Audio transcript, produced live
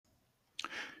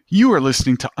You are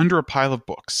listening to Under a Pile of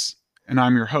Books, and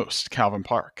I'm your host, Calvin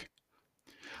Park.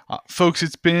 Folks,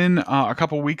 it's been a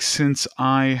couple weeks since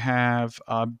I have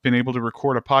been able to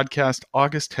record a podcast.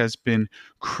 August has been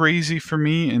crazy for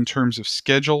me in terms of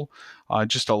schedule.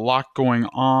 Just a lot going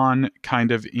on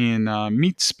kind of in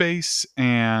meat space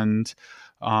and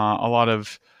a lot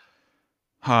of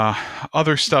uh,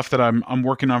 other stuff that I'm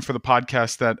working on for the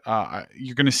podcast that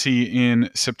you're going to see in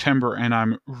September, and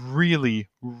I'm really,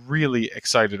 really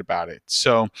excited about it.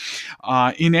 So,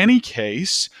 in any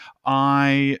case,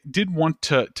 I did want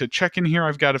to check in here.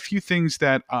 I've got a few things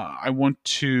that I want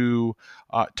to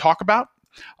talk about.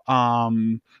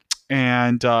 Um,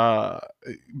 and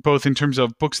both in terms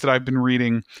of books that I've been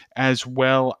reading, as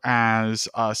well as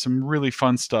some really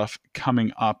fun stuff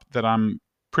coming up that I'm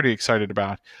pretty excited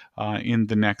about in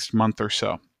the next month or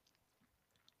so.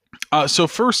 So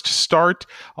first, to start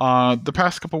the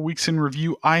past couple weeks in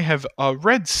review, I have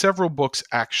read several books.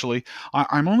 Actually,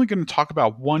 I'm only going to talk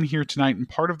about one here tonight, and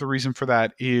part of the reason for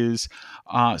that is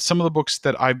some of the books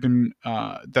that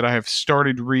that I have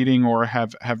started reading or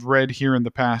have read here in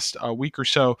the past week or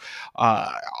so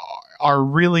are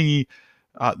really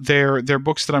they're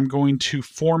books that I'm going to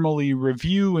formally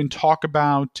review and talk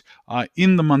about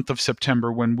in the month of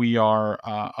September when we are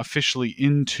officially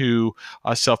into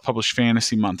self-published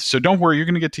fantasy month. So don't worry, you're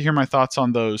going to get to hear my thoughts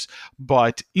on those.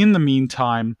 But in the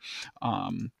meantime,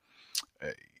 um,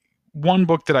 one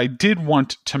book that I did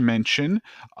want to mention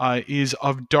is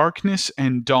Of Darkness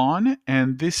and Dawn,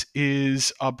 and this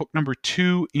is book number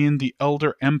 2 in the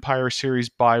Elder Empire series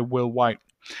by Will White.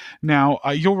 Now,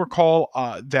 you'll recall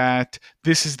that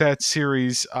this is that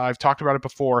series, I've talked about it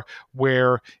before,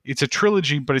 where it's a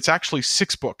trilogy, but it's actually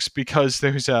 6 books because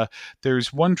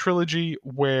there's one trilogy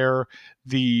where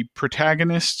the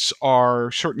protagonists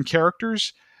are certain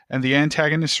characters and the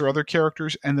antagonists are other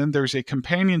characters, and then there's a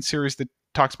companion series that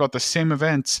talks about the same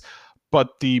events,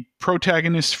 but the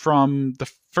protagonists from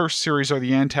the first series are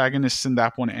the antagonists in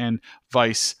that one, and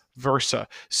vice versa.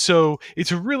 So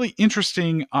it's a really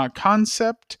interesting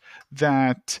concept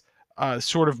that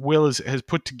sort of Will has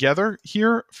put together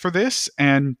here for this,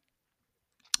 and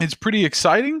it's pretty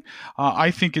exciting.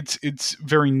 I think it's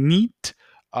very neat,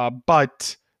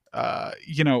 but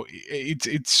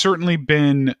it's certainly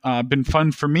been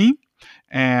fun for me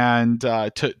and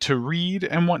to read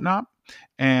and whatnot,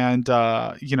 and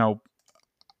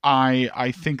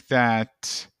I think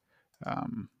that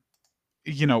um,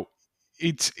 you know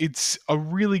it's a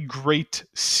really great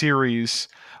series,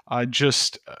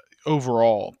 just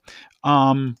overall.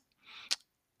 Um,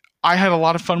 I had a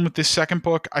lot of fun with this second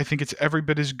book. I think it's every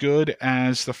bit as good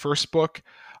as the first book.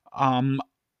 Um,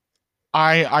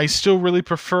 I still really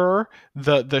prefer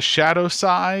the shadow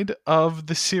side of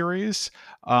the series.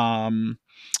 Um,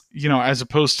 as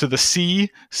opposed to the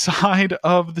sea side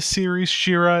of the series.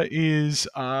 Shira is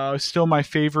still my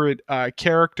favorite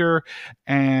character,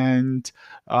 and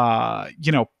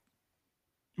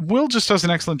Will just does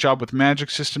an excellent job with magic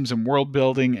systems and world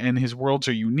building, and his worlds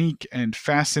are unique and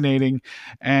fascinating.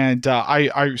 And I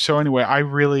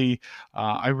really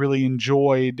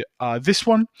enjoyed this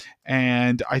one,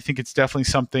 and I think it's definitely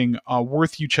something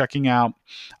worth you checking out.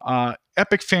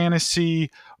 Epic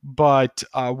fantasy, but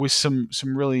with some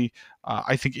really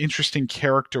I think interesting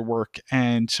character work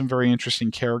and some very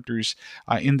interesting characters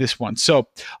in this one. So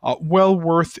well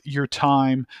worth your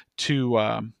time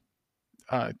to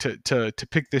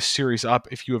pick this series up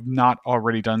if you have not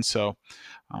already done so.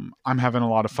 I'm having a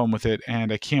lot of fun with it,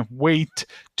 and I can't wait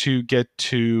to get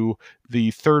to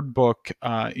the third book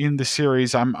in the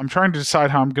series. I'm trying to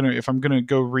decide if I'm gonna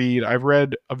go read. I've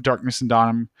read Of Darkness and Dawn.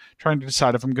 I'm trying to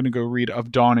decide if I'm gonna go read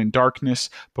Of Dawn and Darkness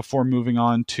before moving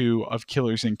on to Of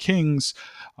Killers and Kings,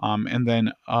 and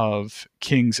then Of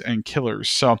Kings and Killers.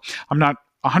 So I'm not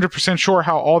 100% sure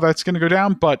how all that's going to go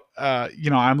down, but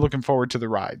I'm looking forward to the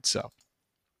ride. So.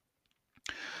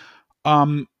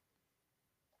 Um,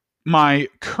 my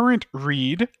current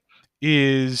read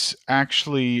is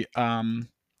actually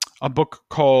a book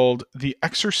called The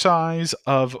Exercise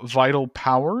of Vital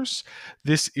Powers.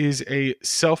 This is a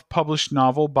self-published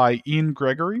novel by Ian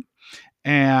Gregory,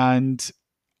 and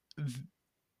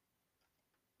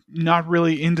not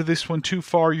really into this one too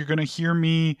far. You're going to hear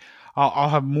me. I'll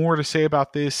have more to say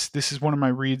about this. This is one of my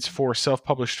reads for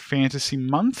Self-Published Fantasy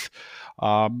Month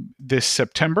this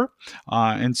September,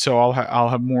 and so I'll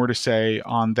have more to say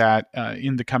on that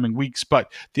in the coming weeks.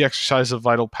 But The Exercise of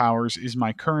Vital Powers is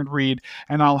my current read,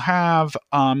 and I'll have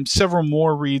several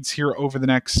more reads here over the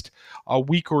next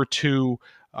week or two.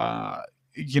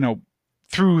 You know,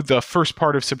 through the first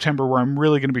part of September, where I'm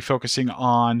really going to be focusing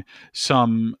on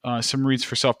some reads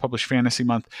for Self-Published Fantasy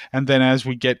Month, and then as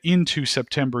we get into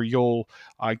September, you'll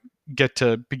get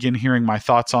to begin hearing my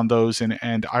thoughts on those,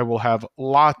 and I will have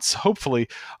hopefully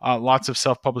lots of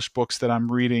self-published books that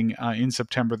I'm reading in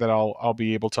September that I'll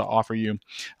be able to offer you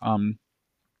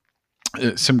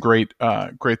some great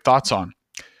thoughts on.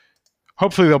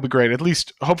 Hopefully they'll be great. At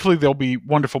least, hopefully they'll be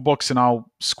wonderful books, and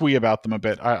I'll squee about them a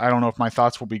bit. I don't know if my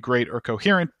thoughts will be great or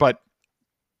coherent, but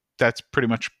that's pretty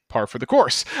much par for the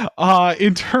course.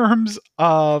 In terms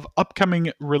of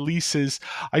upcoming releases,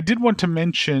 I did want to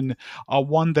mention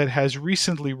one that has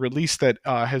recently released that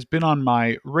has been on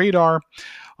my radar,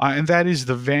 and that is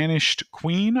The Vanished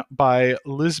Queen by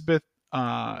Elizabeth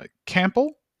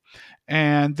Campbell.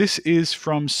 And this is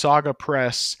from Saga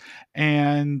Press.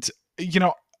 And,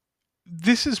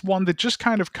 this is one that just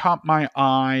kind of caught my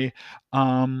eye.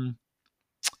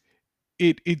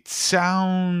 It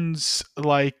sounds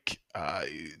like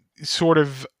sort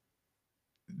of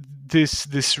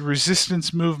this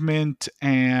resistance movement,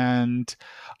 and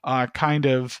kind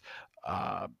of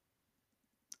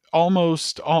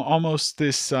almost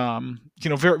this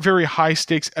very very high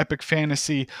stakes epic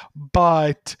fantasy,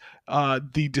 but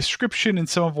the description and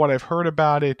some of what I've heard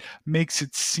about it makes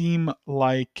it seem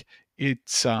like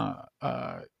it's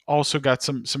also got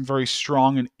some very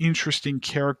strong and interesting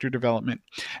character development,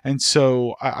 and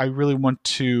so I really want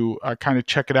to kind of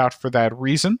check it out for that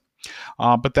reason.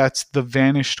 But that's The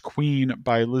Vanished Queen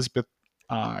by Elizabeth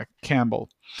Campbell.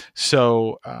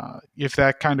 So if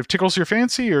that kind of tickles your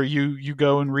fancy, or you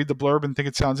go and read the blurb and think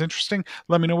it sounds interesting,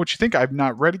 let me know what you think. I've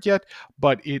not read it yet,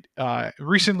 but it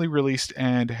recently released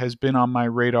and has been on my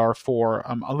radar for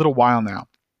a little while now.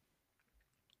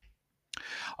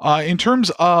 In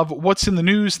terms of what's in the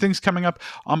news, things coming up,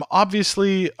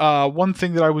 obviously, one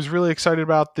thing that I was really excited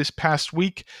about this past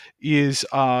week is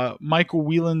Michael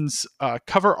Whelan's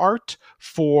cover art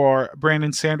for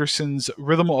Brandon Sanderson's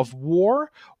Rhythm of War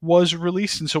was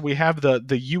released, and so we have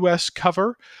the U.S.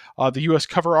 cover, the U.S.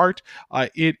 cover art.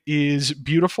 It is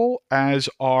beautiful, as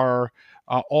are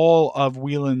all of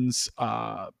Whelan's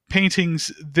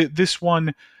paintings. This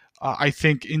one, I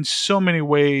think, in so many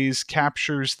ways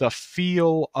captures the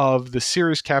feel of the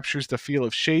series, captures the feel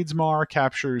of Shadesmar,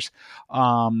 captures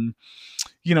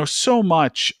so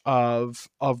much of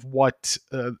what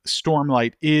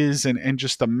Stormlight is, and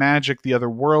just the magic, the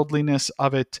otherworldliness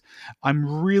of it.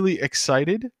 I'm really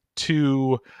excited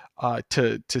to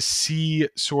see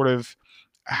sort of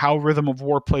how Rhythm of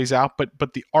War plays out,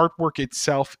 but the artwork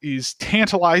itself is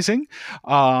tantalizing.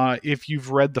 If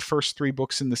you've read the first 3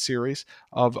 books in the series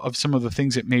of some of the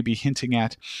things it may be hinting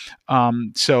at,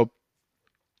 so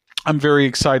I'm very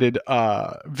excited,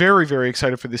 very, very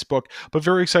excited for this book, but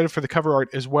very excited for the cover art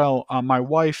as well. My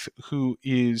wife, who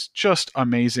is just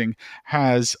amazing,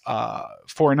 has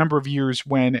for a number of years,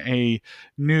 when a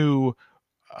new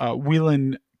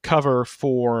Whelan cover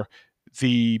for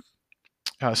the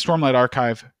Stormlight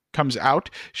Archive comes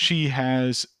out, she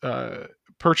has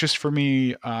purchased for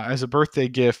me as a birthday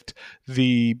gift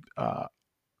the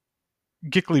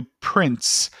Gickley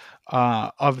prints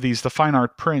of these, the fine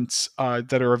art prints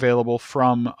that are available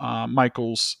from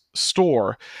Michael's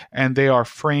store, and they are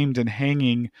framed and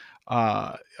hanging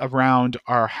around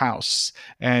our house.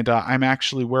 And I'm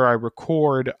actually, where I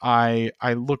record, I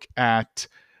look at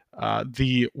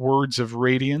the Words of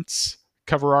Radiance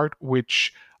cover art,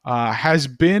 which has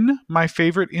been my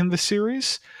favorite in the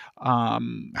series.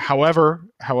 However,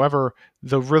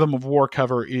 the Rhythm of War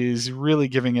cover is really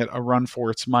giving it a run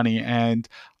for its money, and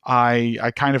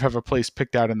I kind of have a place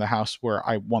picked out in the house where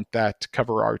I want that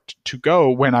cover art to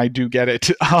go when I do get it.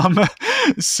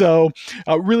 So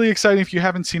really exciting. If you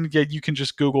haven't seen it yet, you can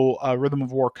just Google Rhythm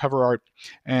of War cover art,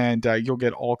 and you'll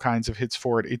get all kinds of hits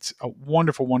for it. It's a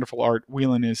wonderful, wonderful art.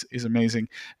 Whelan is amazing,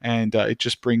 and it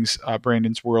just brings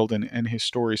Brandon's world and his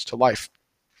stories to life.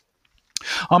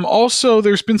 Also,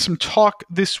 there's been some talk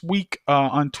this week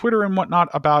on Twitter and whatnot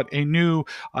about a new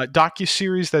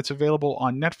docuseries that's available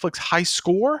on Netflix, High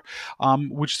Score,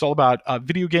 which is all about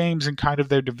video games and kind of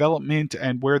their development,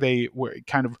 and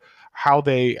how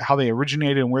they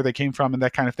originated and where they came from and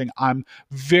that kind of thing. I'm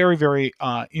very, very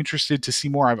interested to see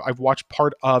more. I've watched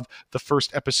part of the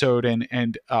first episode,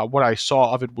 and what I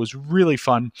saw of it was really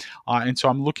fun, and so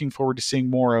I'm looking forward to seeing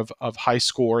more of High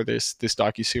Score, this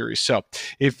docuseries. So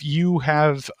if you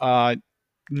have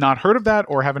not heard of that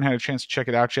or haven't had a chance to check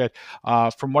it out yet,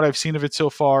 from what I've seen of it so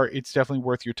far, it's definitely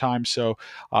worth your time. So,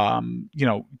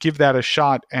 give that a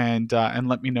shot, and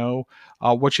let me know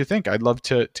what you think. I'd love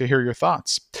to hear your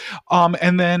thoughts.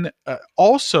 And then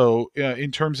also,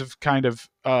 in terms of kind of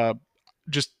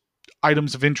just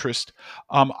items of interest,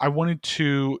 I wanted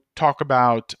to talk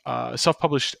about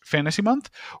Self-Published Fantasy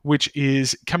Month, which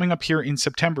is coming up here in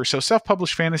September. So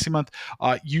Self-Published Fantasy Month,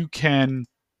 you can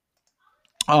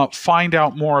find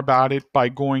out more about it by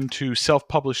going to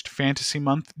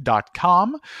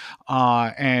selfpublishedfantasymonth.com.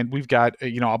 And we've got,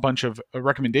 a bunch of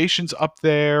recommendations up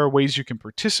there, ways you can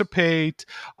participate.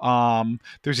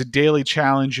 There's a daily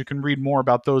challenge. You can read more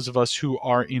about those of us who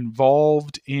are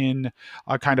involved in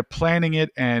kind of planning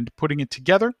it and putting it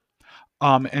together.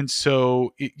 And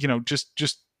so,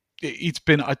 it's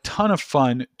been a ton of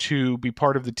fun to be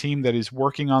part of the team that is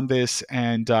working on this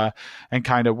and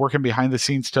kind of working behind the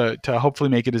scenes to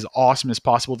hopefully make it as awesome as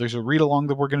possible. There's a read along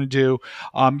that we're going to do.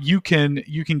 You can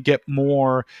get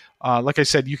more. Like I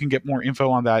said, you can get more info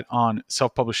on that on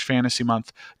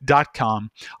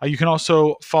selfpublishedfantasymonth.com. You can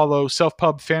also follow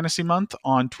Self-Pub Fantasy Month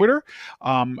on Twitter,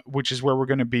 which is where we're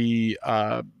going to be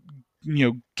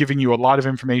giving you a lot of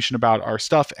information about our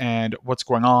stuff and what's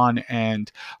going on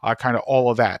and kind of all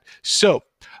of that. So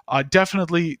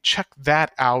definitely check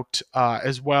that out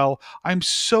as well. I'm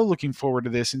so looking forward to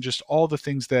this and just all the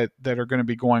things that are going to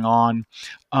be going on.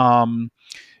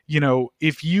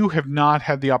 If you have not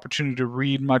had the opportunity to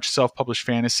read much self-published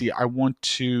fantasy, I want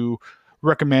to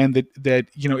recommend that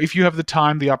if you have the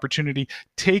time, the opportunity,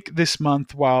 take this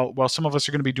month while some of us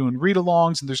are going to be doing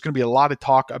read-alongs and there's going to be a lot of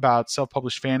talk about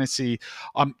self-published fantasy.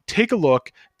 Take a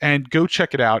look and go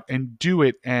check it out and do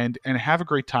it and have a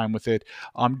great time with it.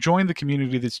 Join the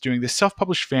community that's doing this.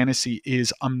 Self-published fantasy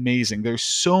is amazing. There's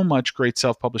so much great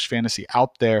self-published fantasy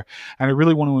out there, and I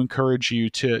really want to encourage you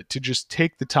to just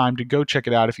take the time to go check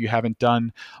it out if you haven't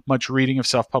done much reading of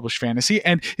self-published fantasy.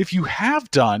 And if you have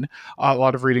done a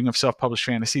lot of reading of self-published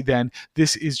fantasy, then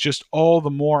this is just all the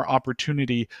more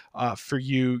opportunity for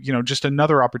you, just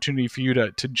another opportunity for you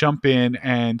to jump in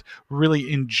and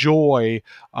really enjoy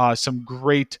some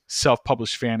great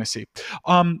self-published fantasy.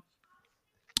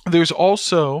 There's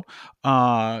also,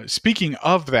 speaking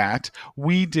of that,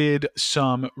 we did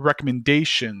some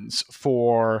recommendations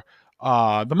for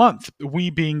the month.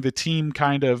 We being the team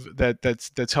kind of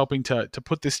that's helping to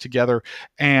put this together.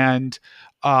 And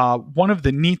one of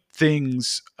the neat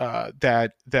things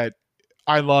that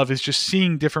I love is just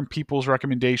seeing different people's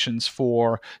recommendations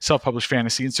for self-published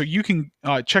fantasy. And so you can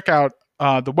check out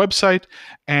the website,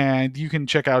 and you can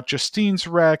check out Justine's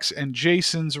recs and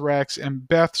Jason's recs and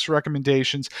Beth's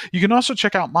recommendations. You can also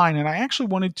check out mine, and I actually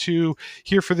wanted to,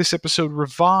 here for this episode,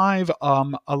 revive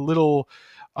a little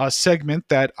segment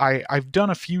that I've done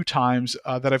a few times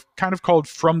that I've kind of called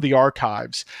From the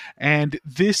Archives. And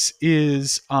this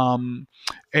is a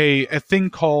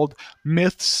thing called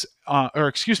Myths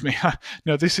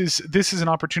no, this is an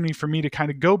opportunity for me to kind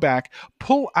of go back,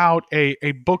 pull out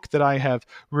a book that I have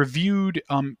reviewed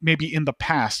maybe in the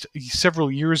past, several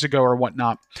years ago or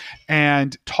whatnot,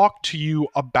 and talk to you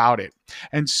about it.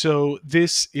 And so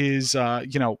this is,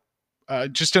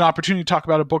 just an opportunity to talk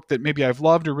about a book that maybe I've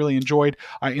loved or really enjoyed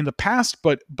in the past,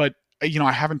 but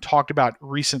I haven't talked about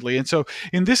recently. And so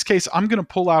in this case, I'm going to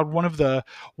pull out one of the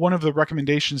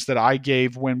recommendations that I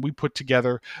gave when we put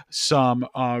together some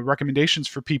recommendations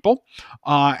for people.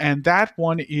 And that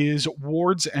one is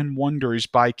Wards and Wonders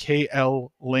by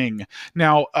K.L. Ling.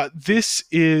 Now, this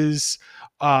is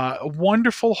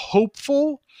wonderful,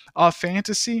 hopeful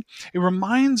fantasy. It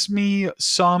reminds me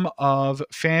some of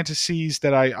fantasies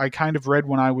that I kind of read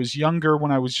when I was younger,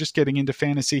 when I was just getting into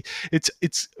fantasy.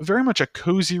 It's very much a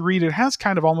cozy read. It has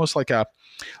kind of almost like an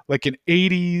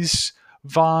 80s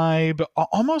vibe,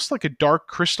 almost like a Dark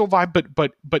Crystal vibe,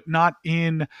 but not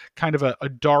in kind of a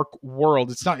dark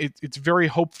world. It's very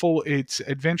hopeful. It's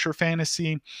adventure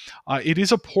fantasy. It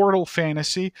is a portal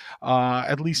fantasy,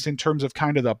 at least in terms of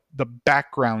kind of the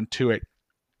background to it.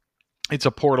 It's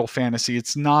a portal fantasy.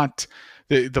 It's not,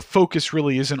 the focus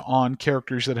really isn't on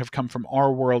characters that have come from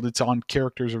our world. It's on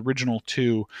characters original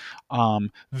to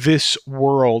this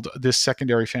world, this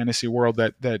secondary fantasy world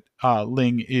that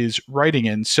Ling is writing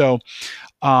in. So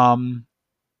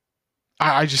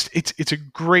it's a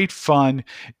great fun.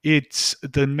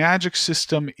 The magic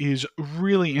system is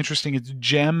really interesting. It's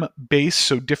gem based,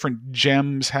 so different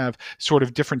gems have sort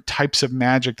of different types of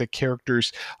magic that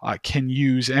characters can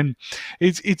use, and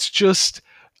it's just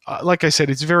like I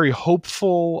said, it's very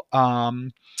hopeful.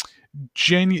 They're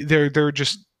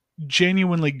just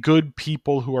genuinely good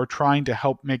people who are trying to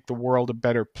help make the world a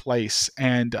better place,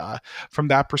 and from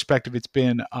that perspective,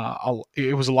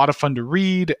 it was a lot of fun to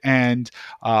read. And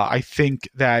I think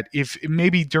that if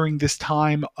maybe during this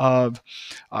time of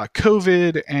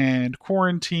COVID and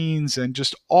quarantines and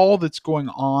just all that's going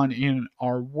on in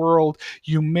our world,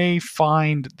 you may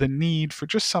find the need for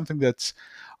just something that's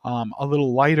a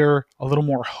little lighter, a little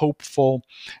more hopeful.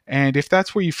 And if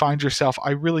that's where you find yourself,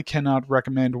 I really cannot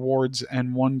recommend Words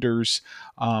and Wonders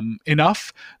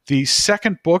enough. The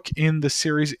second book in the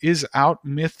series is out,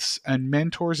 Myths and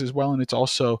Mentors, as well, and it's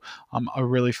also a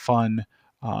really fun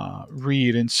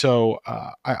read. And so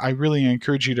I really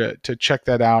encourage you to check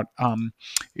that out.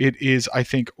 It is, I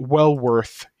think, well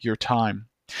worth your time.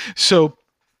 So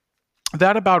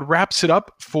that about wraps it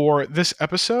up for this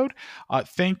episode.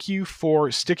 Thank you for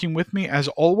sticking with me as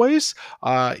always.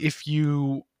 If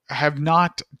you have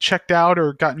not checked out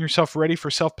or gotten yourself ready for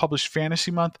Self-Published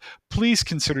Fantasy Month, please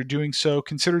consider doing so.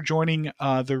 Consider joining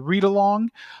the read along.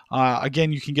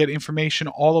 Again, you can get information,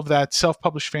 all of that,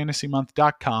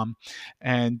 selfpublishedfantasymonth.com.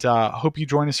 And hope you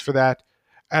join us for that.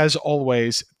 As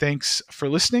always, thanks for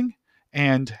listening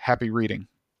and happy reading.